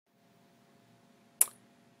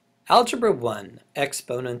Algebra 1,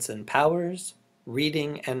 Exponents and Powers,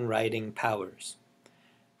 Reading and Writing Powers.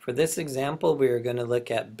 For this example, we are going to look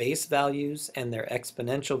at base values and their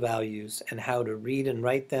exponential values and how to read and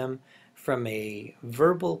write them from a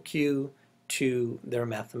verbal cue to their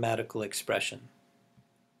mathematical expression.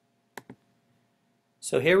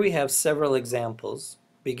 So here we have several examples,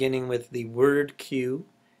 beginning with the word cue,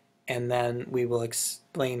 and then we will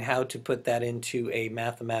explain how to put that into a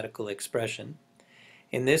mathematical expression.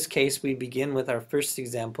 In this case, we begin with our first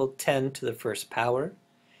example, 10 to the first power.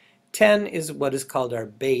 10 is what is called our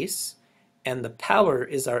base, and the power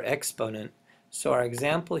is our exponent. So our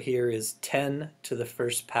example here is 10 to the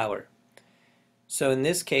first power. So in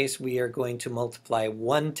this case, we are going to multiply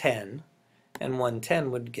 110, and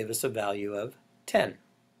 110 would give us a value of 10.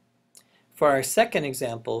 For our second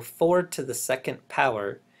example, 4 to the second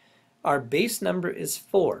power, our base number is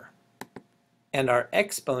 4. And our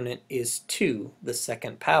exponent is 2, the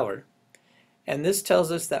second power. And this tells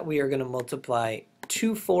us that we are going to multiply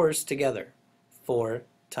two 4's together, 4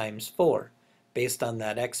 times 4, based on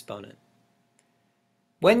that exponent.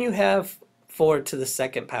 When you have 4 to the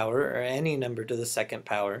second power, or any number to the second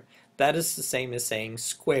power, that is the same as saying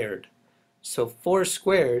squared. So 4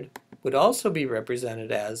 squared would also be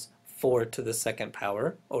represented as 4 to the second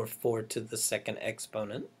power, or 4 to the second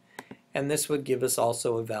exponent. And this would give us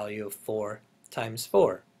also a value of 4 times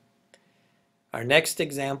 4. Our next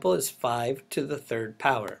example is 5 to the third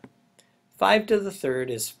power. 5 to the third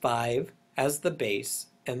is 5 as the base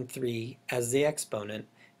and 3 as the exponent,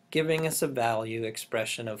 giving us a value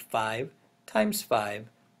expression of 5 times 5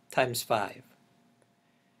 times 5.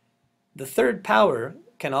 The third power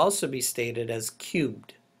can also be stated as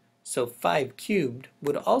cubed. So 5 cubed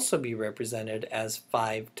would also be represented as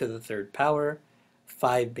 5 to the third power,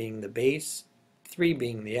 5 being the base, 3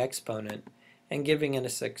 being the exponent, and giving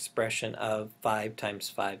us an expression of 5 times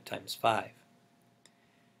 5 times 5.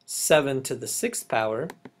 7 to the sixth power,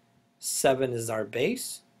 7 is our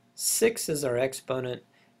base, 6 is our exponent,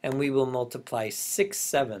 and we will multiply 6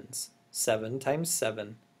 sevens, 7 times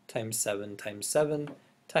 7 times 7 times 7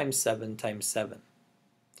 times 7 times 7.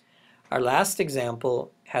 Our last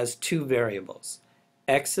example has two variables.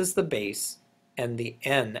 X is the base and the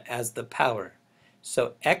n as the power.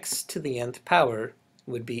 So x to the nth power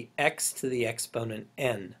would be x to the exponent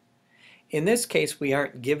n. In this case, we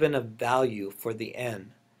aren't given a value for the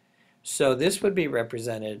n. So this would be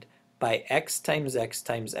represented by x times x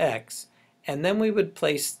times x, and then we would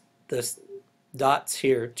place the dots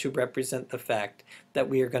here to represent the fact that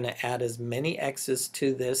we are going to add as many x's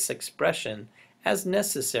to this expression as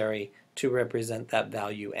necessary to represent that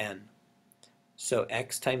value n. So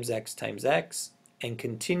x times x times x, and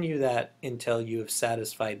continue that until you have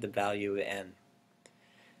satisfied the value of n.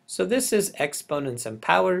 So this is exponents and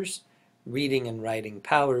powers, reading and writing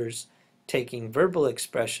powers, taking verbal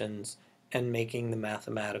expressions and making the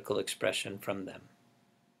mathematical expression from them.